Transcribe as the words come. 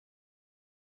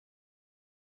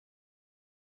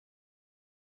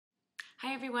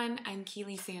Hi everyone, I'm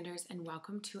Keely Sanders and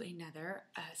welcome to another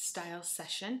style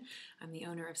session. I'm the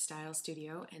owner of Style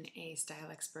Studio and a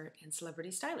style expert and celebrity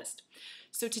stylist.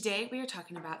 So today we are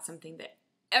talking about something that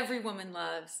every woman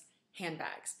loves,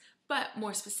 handbags. But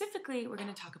more specifically, we're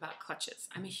going to talk about clutches.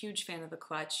 I'm a huge fan of the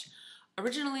clutch.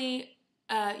 Originally,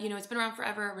 it's been around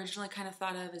forever. Originally kind of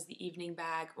thought of as the evening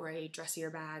bag or a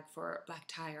dressier bag for black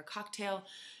tie or cocktail.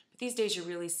 But these days you're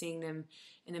really seeing them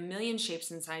in a million shapes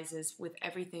and sizes with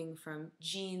everything from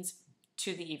jeans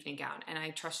to the evening gown. And I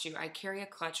trust you, I carry a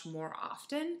clutch more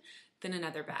often than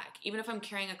another bag. Even if I'm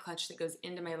carrying a clutch that goes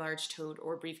into my large tote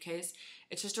or briefcase,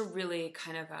 it's just a really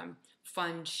kind of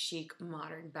fun, chic,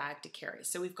 modern bag to carry.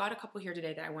 So we've got a couple here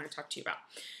today that I want to talk to you about.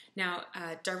 Now,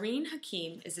 Dareen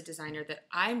Hakim is a designer that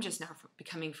I'm just now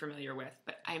becoming familiar with,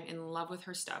 but I'm in love with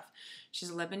her stuff. She's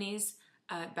a Lebanese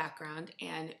background,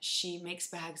 and she makes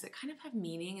bags that kind of have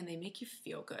meaning and they make you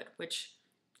feel good, which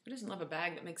who doesn't love a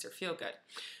bag that makes her feel good?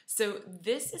 So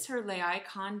this is her Le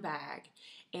Icon bag,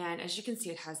 and as you can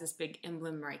see, it has this big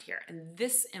emblem right here, and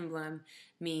this emblem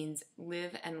means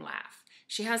live and laugh.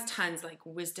 She has tons like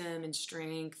wisdom and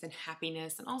strength and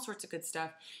happiness and all sorts of good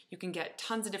stuff. You can get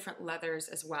tons of different leathers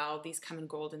as well. These come in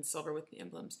gold and silver with the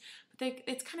emblems, but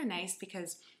it's kind of nice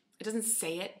because it doesn't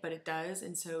say it, but it does,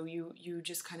 and so you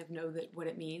just kind of know that what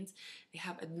it means. They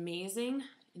have amazing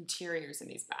interiors in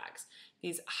these bags.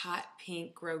 These hot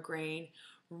pink grosgrain,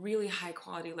 really high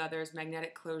quality leathers,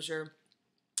 magnetic closure.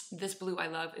 This blue I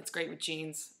love. It's great with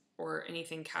jeans or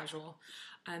anything casual.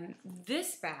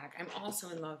 This bag I'm also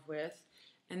in love with,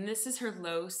 and this is her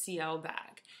low CL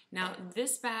bag. Now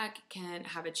this bag can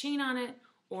have a chain on it,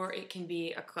 or it can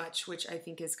be a clutch, which I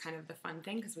think is kind of the fun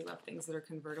thing because we love things that are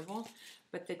convertible.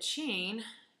 But the chain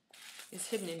is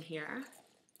hidden in here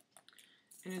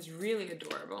and is really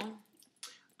adorable.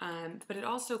 But it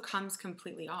also comes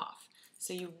completely off.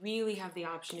 So you really have the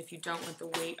option, if you don't want the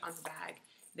weight on the bag,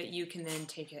 that you can then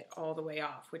take it all the way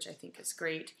off, which I think is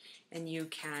great. And you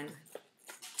can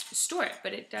store it,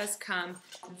 but it does come,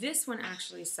 this one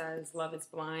actually says love is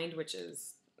blind, which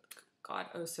is, God,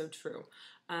 oh so true.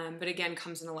 But again,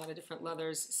 comes in a lot of different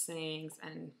leathers, sayings,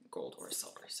 and gold or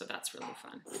silver. So that's really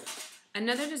fun.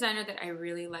 Another designer that I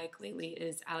really like lately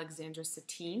is Alexandra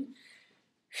Satine.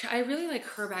 I really like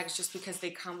her bags just because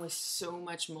they come with so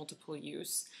much multiple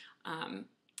use.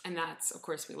 And that's, of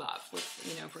course, we love.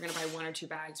 If we're going to buy one or two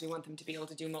bags, we want them to be able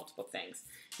to do multiple things.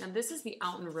 Now, this is the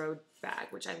Out and Road bag,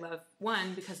 which I love,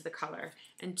 one, because of the color,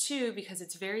 and two, because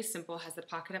it's very simple, has the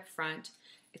pocket up front.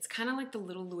 It's kind of like the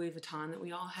little Louis Vuitton that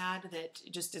we all had that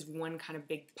just is one kind of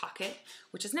big pocket,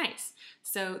 which is nice.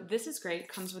 So this is great. It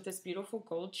comes with this beautiful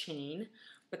gold chain.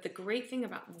 But the great thing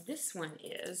about this one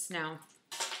is, now,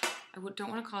 I don't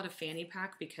want to call it a fanny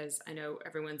pack because I know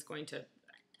everyone's going to,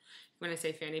 when I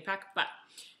say fanny pack, but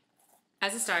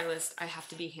as a stylist, I have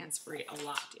to be hands-free a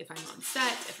lot. If I'm on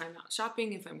set, if I'm out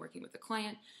shopping, if I'm working with a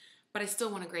client, but I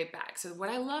still want a great bag. So what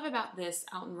I love about this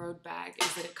Out and Road bag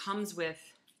is that it comes with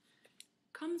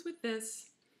this.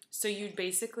 So you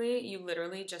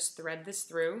literally just thread this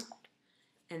through,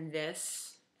 and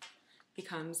this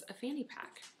becomes a fanny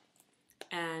pack.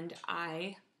 And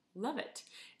I love it.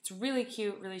 It's really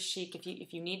cute, really chic.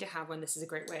 If you need to have one, this is a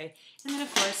great way. And then,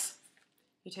 of course,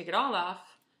 you take it all off,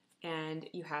 and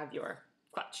you have your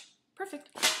clutch. Perfect.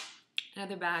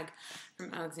 Another bag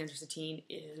from Alexandra Satine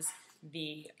is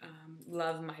the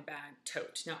Love My Bag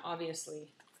tote. Now,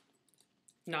 obviously,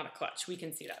 not a clutch. We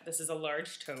can see that. This is a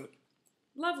large tote.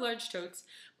 Love large totes.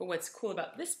 But what's cool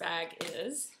about this bag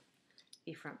is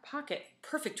the front pocket,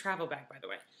 perfect travel bag, by the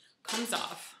way, comes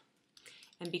off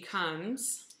and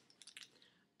becomes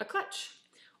a clutch.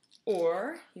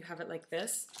 Or you have it like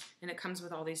this, and it comes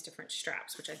with all these different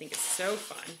straps, which I think is so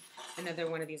fun. Another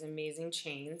one of these amazing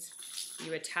chains.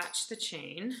 You attach the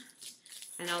chain,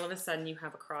 and all of a sudden you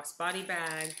have a crossbody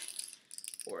bag,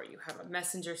 or you have a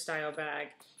messenger style bag.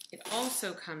 It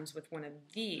also comes with one of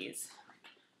these,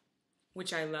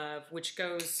 which I love, which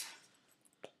goes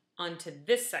onto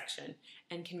this section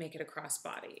and can make it a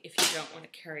crossbody if you don't want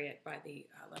to carry it by the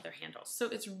leather handles. So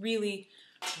it's really,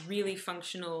 really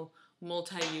functional,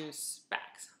 multi-use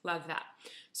bags. Love that.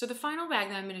 So the final bag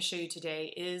that I'm going to show you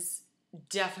today is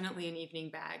definitely an evening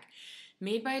bag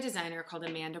made by a designer called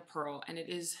Amanda Pearl, and it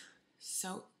is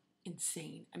so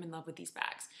insane. I'm in love with these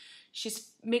bags. She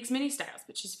makes many styles,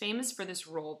 but she's famous for this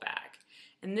roll bag.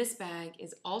 And this bag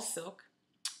is all silk,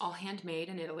 all handmade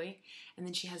in Italy. And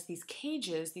then she has these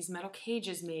cages, these metal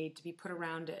cages made to be put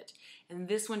around it. And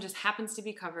this one just happens to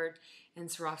be covered in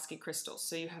Swarovski crystals.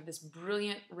 So you have this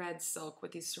brilliant red silk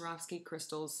with these Swarovski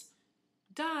crystals.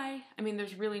 Die. I mean,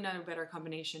 there's really not a better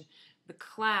combination. The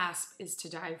clasp is to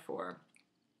die for.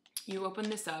 You open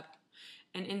this up,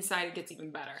 And inside it gets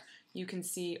even better. You can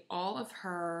see all of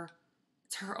her,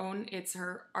 it's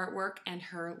her artwork and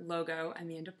her logo,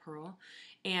 Amanda Pearl.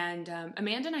 And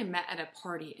Amanda and I met at a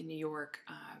party in New York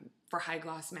for High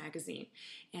Gloss magazine.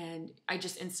 And I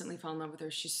just instantly fell in love with her.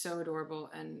 She's so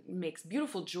adorable and makes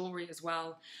beautiful jewelry as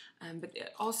well. But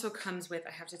it also comes with,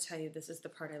 I have to tell you, this is the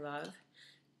part I love.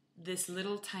 This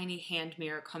little tiny hand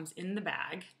mirror comes in the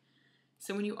bag.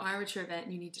 So when you are at your event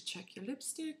and you need to check your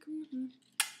lipstick, you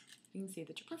can see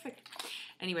that you're perfect.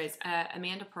 Anyways,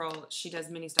 Amanda Pearl, she does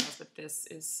mini styles, but this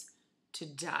is to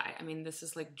die. I mean, this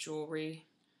is like jewelry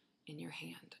in your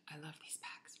hand. I love these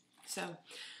bags. So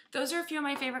those are a few of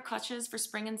my favorite clutches for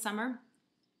spring and summer.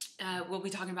 We'll be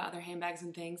talking about other handbags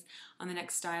and things on the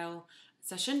next style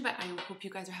session, but I hope you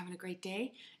guys are having a great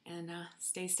day and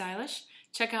stay stylish.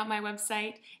 Check out my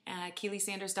website,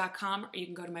 KeelySanders.com, or you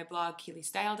can go to my blog,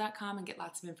 KeelyStyle.com, and get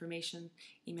lots of information.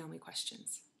 Email me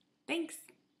questions. Thanks.